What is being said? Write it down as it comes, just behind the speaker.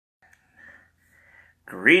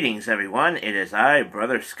Greetings, everyone. It is I,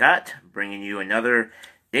 Brother Scott, bringing you another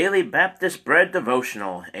Daily Baptist Bread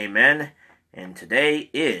devotional. Amen. And today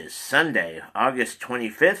is Sunday, August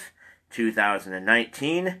 25th,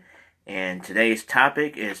 2019. And today's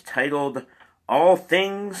topic is titled, All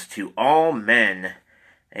Things to All Men.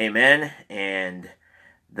 Amen. And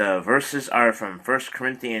the verses are from 1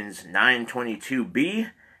 Corinthians 9:22b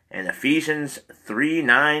and Ephesians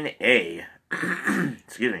 3:9a.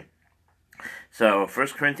 Excuse me. So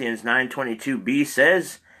 1 Corinthians 9:22b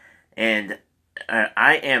says, And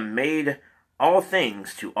I am made all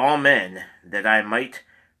things to all men, that I might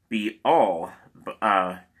be all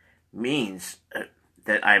that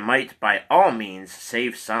I might by all means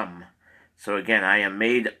save some. So again, I am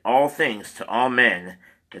made all things to all men,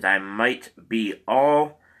 that I might be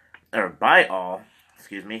by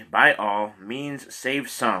all means save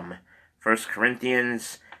some. 1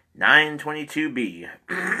 Corinthians 9:22b.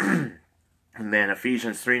 And then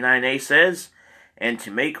Ephesians 3:9a says, And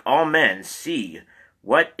to make all men see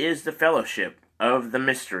what is the fellowship of the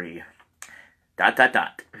mystery. ...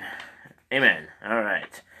 Amen. All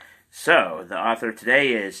right. So, the author today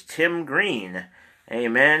is Tim Green.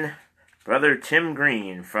 Amen. Brother Tim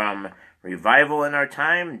Green from Revival in Our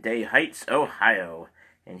Time, Day Heights, Ohio.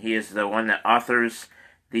 And he is the one that authors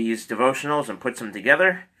these devotionals and puts them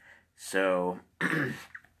together. So,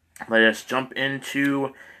 let us jump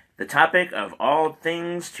into the topic of all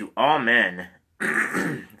things to all men.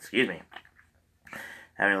 Excuse me.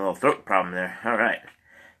 Having a little throat problem there. All right.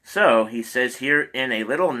 So, he says here, in a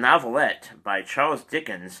little novelette by Charles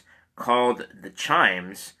Dickens called The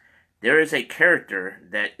Chimes, there is a character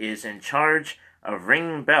that is in charge of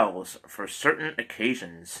ringing bells for certain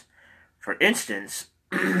occasions. For instance,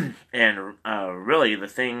 and really the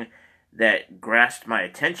thing that grasped my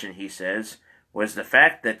attention, he says, was the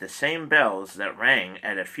fact that the same bells that rang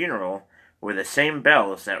at a funeral were the same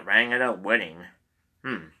bells that rang at a wedding.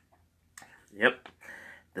 Yep.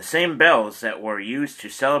 The same bells that were used to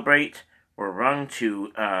celebrate were rung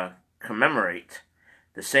to commemorate.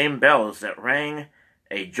 The same bells that rang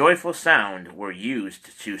a joyful sound were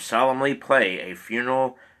used to solemnly play a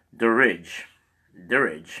funeral dirge.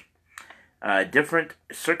 Different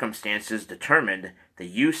circumstances determined the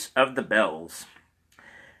use of the bells.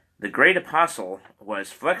 The great apostle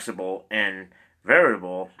was flexible and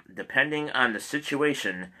variable depending on the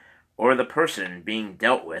situation or the person being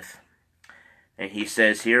dealt with. And he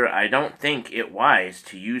says here, I don't think it wise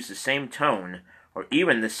to use the same tone or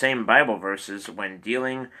even the same Bible verses when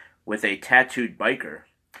dealing with a tattooed biker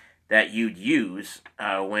that you'd use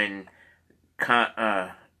when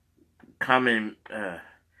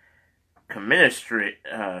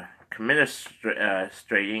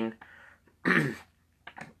comministrating.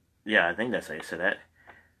 Yeah, I think that's how you say that.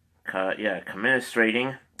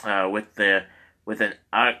 Comministrating with an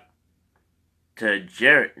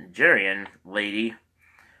octogenarian lady,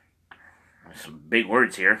 some big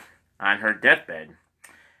words here, on her deathbed.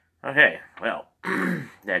 Okay, well,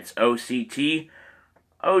 that's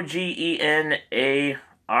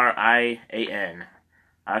OCTOGENARIAN,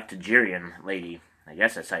 octogenarian lady. I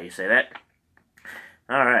guess that's how you say that.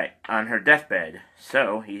 Alright, on her deathbed.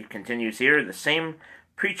 So, he continues here, the same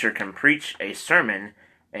preacher can preach a sermon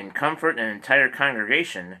and comfort an entire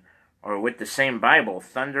congregation, or with the same Bible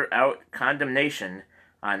thunder out condemnation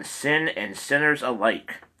on sin and sinners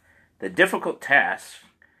alike. The difficult task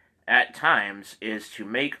at times is to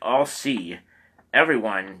make all see.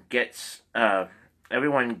 Everyone gets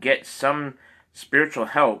some spiritual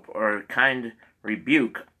help or kind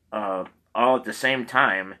rebuke all at the same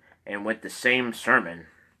time and with the same sermon.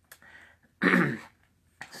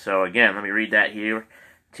 So again, let me read that here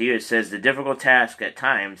to you. It says, the difficult task at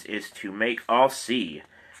times is to make all see.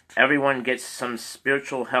 Everyone gets some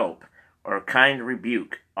spiritual help or kind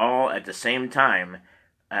rebuke all at the same time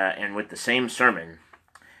and with the same sermon.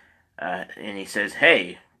 And he says,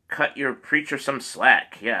 hey, cut your preacher some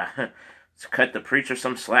slack. Yeah, let's cut the preacher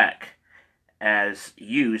some slack, as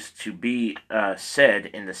used to be said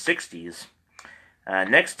in the 60s.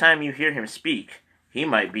 Next time you hear him speak, he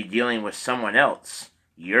might be dealing with someone else.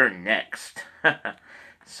 You're next.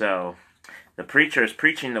 So, the preacher is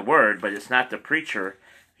preaching the word, but it's not the preacher.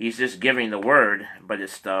 He's just giving the word, but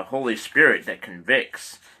it's the Holy Spirit that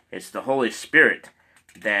convicts. It's the Holy Spirit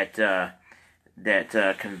that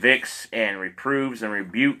convicts and reproves and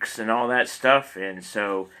rebukes and all that stuff. And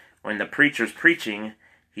so, when the preacher's preaching,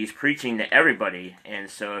 he's preaching to everybody. And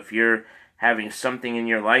so, if you're having something in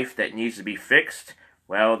your life that needs to be fixed,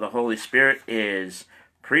 well, the Holy Spirit is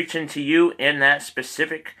preaching to you in that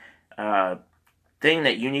specific thing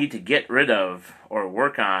that you need to get rid of or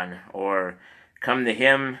work on, or come to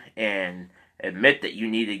Him and admit that you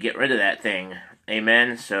need to get rid of that thing.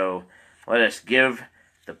 Amen. So let us give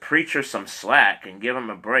the preacher some slack and give him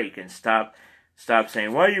a break and stop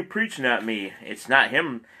saying, "Why are you preaching at me?" It's not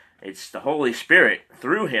him. It's the Holy Spirit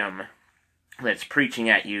through him that's preaching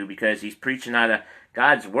at you, because he's preaching out of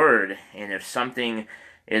God's word. And if something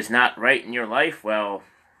is not right in your life, well,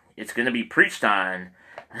 it's going to be preached on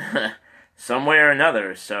some way or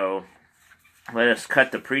another. So let us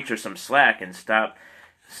cut the preacher some slack and stop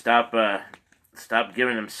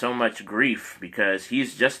giving him so much grief, because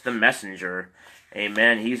he's just the messenger.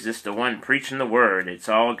 Amen. He's just the one preaching the word. It's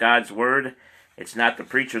all God's word. It's not the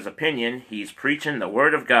preacher's opinion. He's preaching the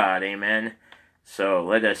word of God. Amen. So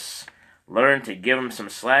let us learn to give him some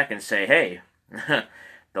slack and say, hey,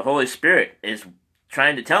 the Holy Spirit is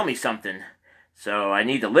trying to tell me something. So I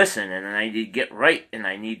need to listen, and I need to get right, and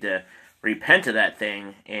I need to repent of that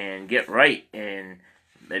thing and get right and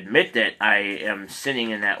admit that I am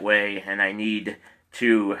sinning in that way, and I need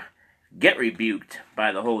to get rebuked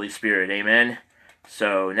by the Holy Spirit. Amen.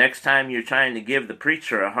 So next time you're trying to give the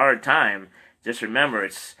preacher a hard time, just remember,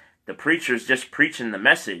 it's the preacher's just preaching the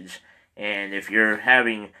message. And if you're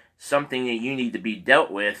having something that you need to be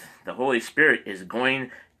dealt with, the Holy Spirit is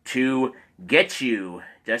going to get you,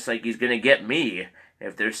 just like he's going to get me.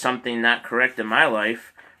 If there's something not correct in my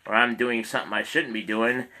life, or I'm doing something I shouldn't be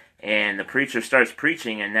doing, and the preacher starts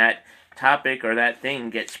preaching and that topic or that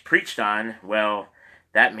thing gets preached on, well,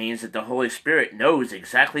 that means that the Holy Spirit knows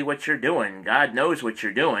exactly what you're doing. God knows what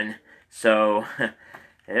you're doing. So,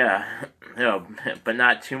 yeah, but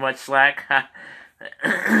not too much slack.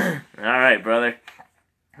 All right, brother.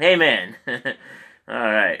 Amen.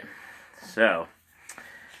 All right. So,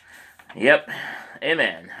 yep.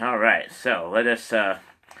 Amen. All right. So, let us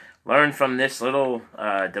learn from this little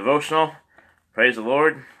devotional. Praise the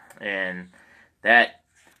Lord. And that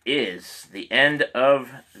is the end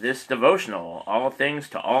of this devotional. All things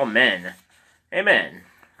to all men. Amen.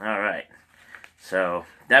 All right. So,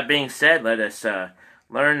 that being said, let us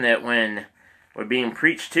learn that when we're being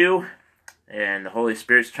preached to and the Holy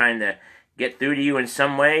Spirit's trying to get through to you in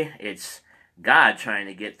some way, it's God trying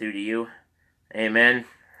to get through to you. Amen.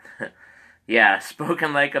 Yeah,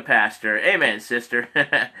 spoken like a pastor. Amen, sister.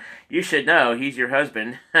 You should know he's your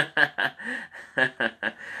husband.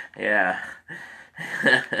 Yeah.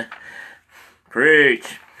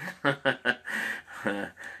 Preach.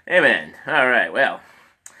 Amen. All right, well,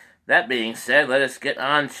 that being said, let us get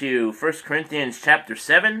on to 1 Corinthians chapter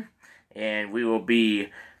 7, and we will be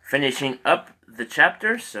finishing up the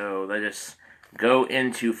chapter, so let us go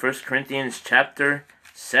into 1 Corinthians chapter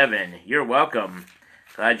 7. You're welcome.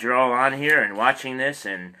 Glad you're all on here and watching this,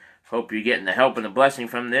 and hope you're getting the help and the blessing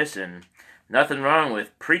from this, and nothing wrong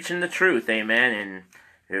with preaching the truth, amen. And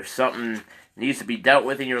if something needs to be dealt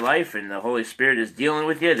with in your life and the Holy Spirit is dealing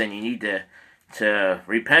with you, then you need to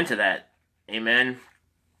repent of that, amen,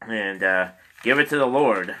 and give it to the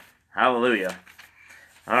Lord. Hallelujah.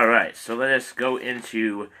 All right, so let us go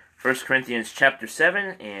into 1 Corinthians chapter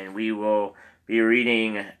 7, and we will be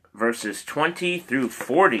reading verses 20 through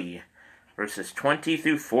 40. Verses 20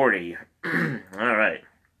 through 40. All right.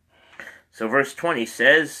 So verse 20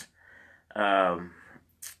 says, where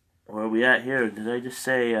are we at here? Did I just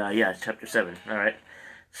say, yeah, chapter 7. All right.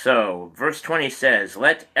 So verse 20 says,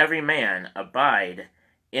 "Let every man abide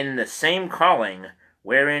in the same calling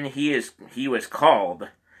wherein he was called."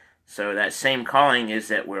 So that same calling is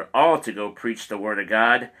that we're all to go preach the word of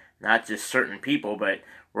God, not just certain people, but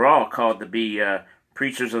we're all called to be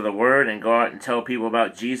preachers of the word and go out and tell people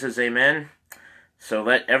about Jesus, amen. So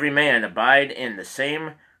let every man abide in the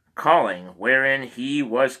same calling wherein he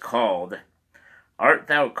was called. Art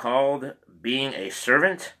thou called, being a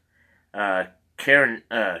servant?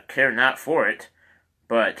 Care not for it,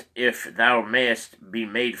 but if thou mayest be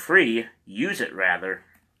made free, use it rather.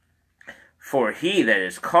 For he that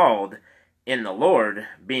is called in the Lord,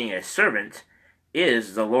 being a servant,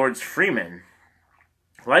 is the Lord's freeman.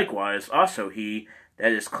 Likewise also he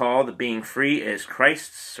that is called, being free, is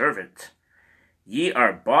Christ's servant. Ye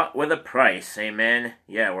are bought with a price, amen.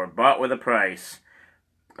 Yeah, we're bought with a price.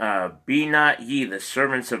 Be not ye the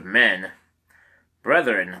servants of men.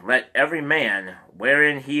 Brethren, let every man,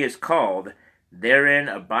 wherein he is called, therein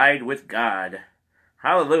abide with God.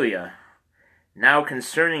 Hallelujah. Now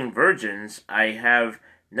concerning virgins, I have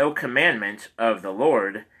no commandment of the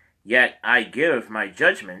Lord, yet I give my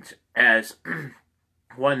judgment as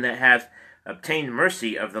one that hath obtained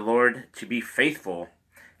mercy of the Lord to be faithful.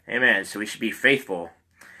 Amen. So we should be faithful.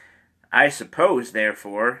 I suppose,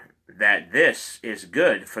 therefore, that this is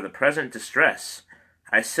good for the present distress.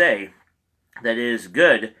 I say that it is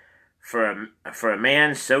good for a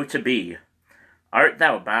man so to be. Art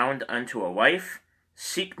thou bound unto a wife?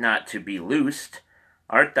 Seek not to be loosed.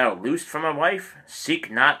 Art thou loosed from a wife?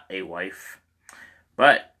 Seek not a wife.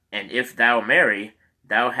 But, and if thou marry,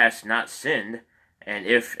 thou hast not sinned, and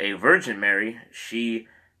if a virgin marry, she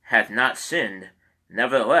hath not sinned.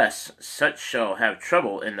 Nevertheless, such shall have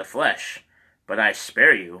trouble in the flesh, but I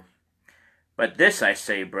spare you. But this I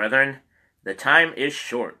say, brethren, the time is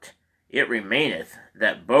short. It remaineth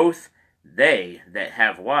that both they that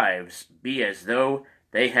have wives be as though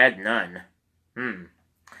they had none.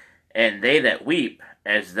 And they that weep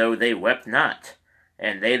as though they wept not,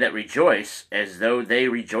 and they that rejoice as though they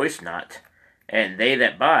rejoice not, and they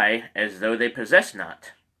that buy as though they possess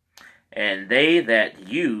not, and they that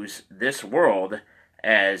use this world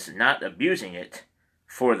as not abusing it,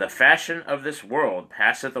 for the fashion of this world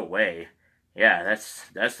passeth away. Yeah,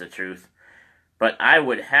 that's the truth. But I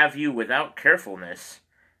would have you without carefulness.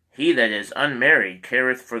 He that is unmarried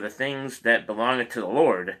careth for the things that belong to the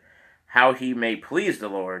Lord, how he may please the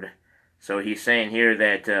Lord. So he's saying here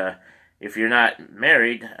that if you're not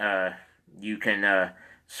married, you can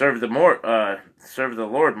serve the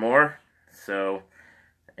Lord more. So,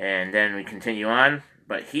 and then we continue on.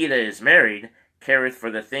 But he that is married careth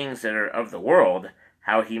for the things that are of the world,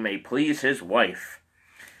 how he may please his wife.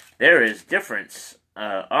 There is difference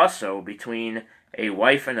also between a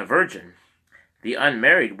wife and a virgin. The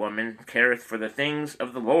unmarried woman careth for the things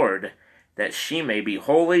of the Lord, that she may be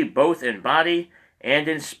holy both in body and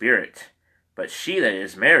in spirit. But she that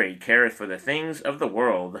is married careth for the things of the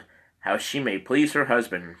world, how she may please her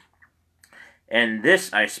husband. And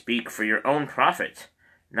this I speak for your own profit,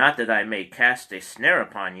 not that I may cast a snare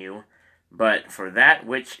upon you, but for that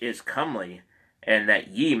which is comely, and that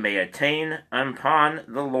ye may attain upon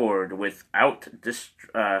the Lord without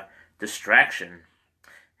distraction.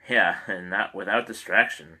 Yeah, and not without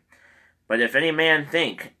distraction. But if any man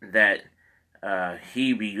think that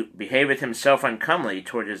he behaveth himself uncomely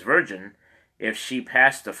toward his virgin, if she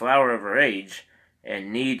pass the flower of her age,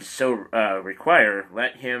 and need so require,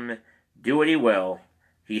 let him do what he will.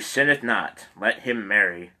 He sinneth not, let him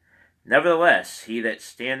marry. Nevertheless, he that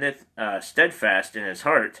standeth steadfast in his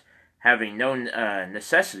heart, having no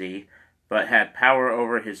necessity, but hath power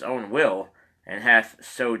over his own will, and hath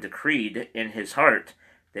so decreed in his heart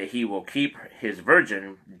that he will keep his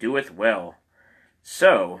virgin, doeth well.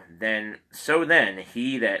 So then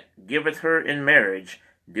he that giveth her in marriage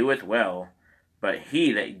doeth well, but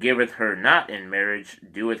he that giveth her not in marriage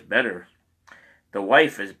doeth better. The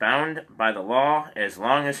wife is bound by the law as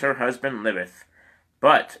long as her husband liveth,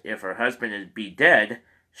 but if her husband be dead,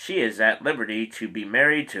 she is at liberty to be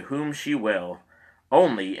married to whom she will,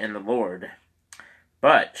 only in the Lord.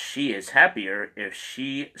 But she is happier if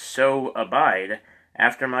she so abide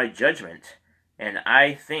after my judgment, and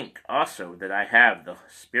I think also that I have the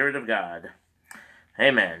Spirit of God.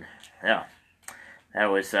 Amen. Yeah, that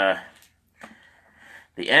was the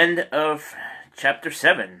end of chapter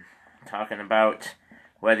 7, talking about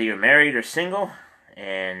whether you're married or single,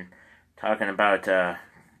 and talking about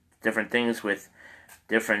different things with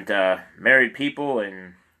different married people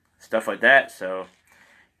and stuff like that. So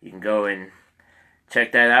you can go and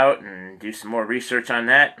check that out and do some more research on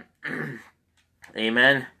that.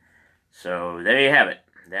 Amen. So there you have it.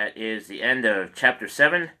 That is the end of chapter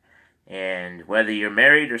 7. And whether you're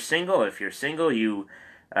married or single, if you're single, you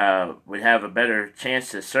would have a better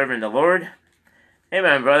chance to serve in the Lord.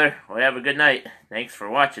 Amen, brother. Well, have a good night. Thanks for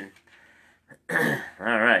watching. All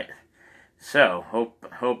right. So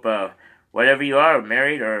hope whatever you are,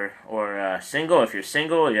 married or single, if you're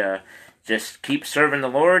single, just keep serving the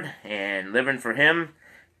Lord and living for Him.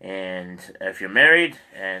 And if you're married,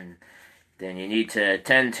 and then you need to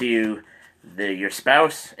attend to your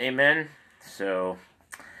spouse. Amen. So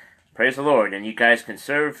praise the Lord, and you guys can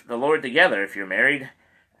serve the Lord together if you're married.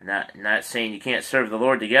 Not saying you can't serve the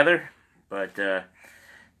Lord together, but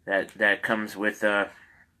that comes with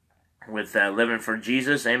living for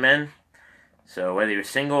Jesus. Amen. So whether you're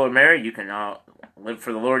single or married, you can all live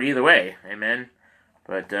for the Lord either way. Amen.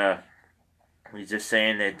 But he's just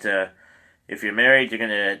saying that if you're married, you're going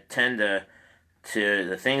to tend to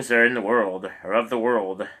the things that are in the world, or of the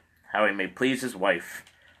world, how he may please his wife,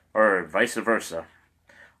 or vice versa.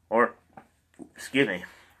 Or, excuse me.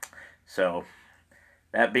 So,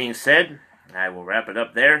 that being said, I will wrap it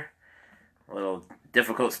up there. A little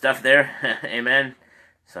difficult stuff there. Amen.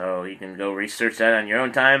 So, you can go research that on your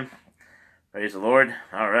own time. Praise the Lord.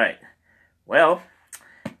 Alright. Well,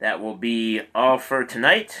 that will be all for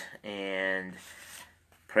tonight. And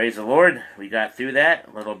praise the Lord. We got through that.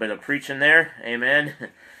 A little bit of preaching there. Amen.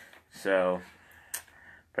 So,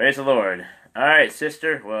 praise the Lord. Alright,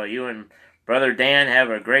 sister. Well, you and Brother Dan have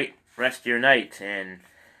a great rest of your night, and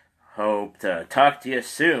hope to talk to you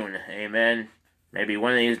soon. Amen. Maybe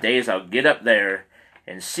one of these days I'll get up there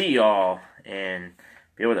and see y'all and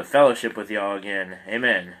be able to fellowship with y'all again.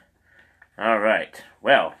 Amen. All right.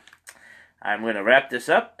 Well, I'm going to wrap this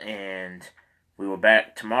up, and we will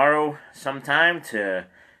back tomorrow sometime to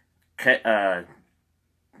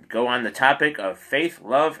go on the topic of faith,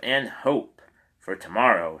 love, and hope for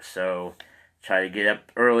tomorrow. So try to get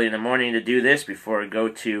up early in the morning to do this before I go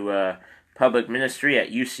to public ministry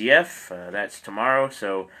at UCF. That's tomorrow,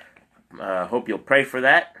 so hope you'll pray for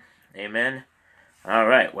that. Amen. All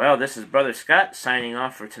right, well, this is Brother Scott signing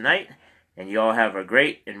off for tonight, and you all have a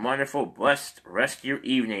great and wonderful, blessed rest of your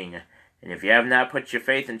evening. And if you have not put your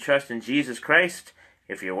faith and trust in Jesus Christ,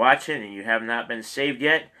 if you're watching and you have not been saved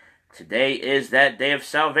yet, today is that day of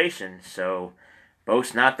salvation. So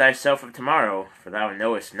boast not thyself of tomorrow, for thou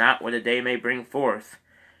knowest not what a day may bring forth.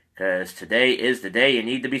 Because today is the day you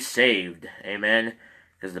need to be saved. Amen.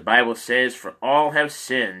 Because the Bible says, for all have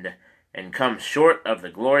sinned and come short of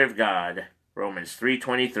the glory of God. Romans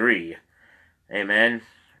 3:23. Amen.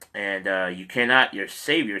 And you cannot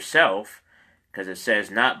save yourself, because it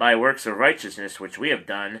says, not by works of righteousness which we have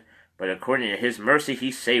done, but according to his mercy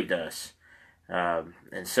he saved us. And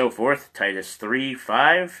so forth. Titus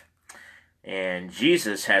 3:5. And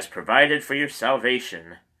Jesus has provided for your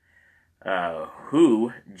salvation.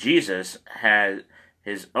 Who, Jesus, had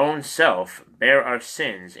his own self bear our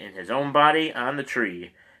sins in his own body on the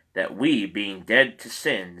tree, that we, being dead to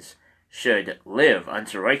sins, should live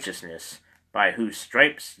unto righteousness, by whose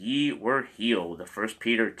stripes ye were healed. 1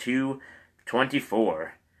 Peter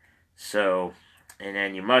 2:24. So, and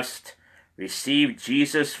then you must receive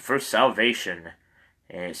Jesus for salvation.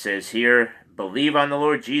 And it says here, believe on the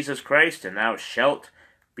Lord Jesus Christ, and thou shalt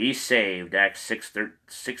be saved. Acts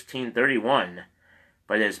 16:31.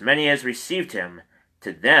 But as many as received him,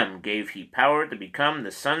 to them gave he power to become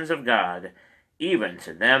the sons of God, even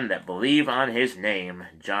to them that believe on his name.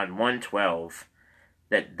 John 1:12.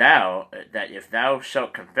 That if thou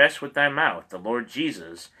shalt confess with thy mouth the Lord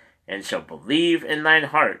Jesus, and shalt believe in thine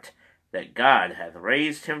heart that God hath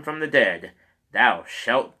raised him from the dead, thou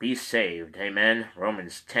shalt be saved. Amen.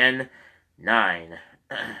 Romans 10:9.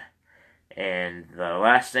 And the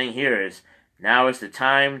last thing here is, now is the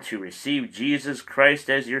time to receive Jesus Christ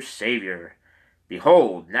as your Savior.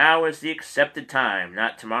 Behold, now is the accepted time,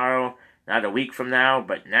 not tomorrow, not a week from now,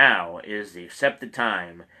 but now is the accepted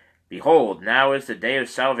time. Behold, now is the day of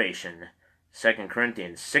salvation. 2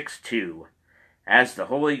 Corinthians 6:2. As the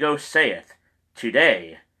Holy Ghost saith,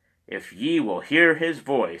 today, if ye will hear his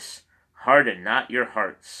voice, harden not your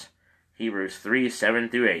hearts. Hebrews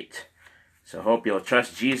 3:7-8. So hope you'll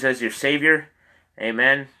trust Jesus as your Savior.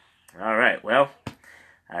 Amen. All right, well,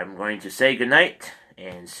 I'm going to say goodnight,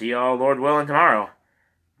 and see you all, Lord willing, tomorrow.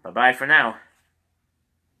 Bye-bye for now.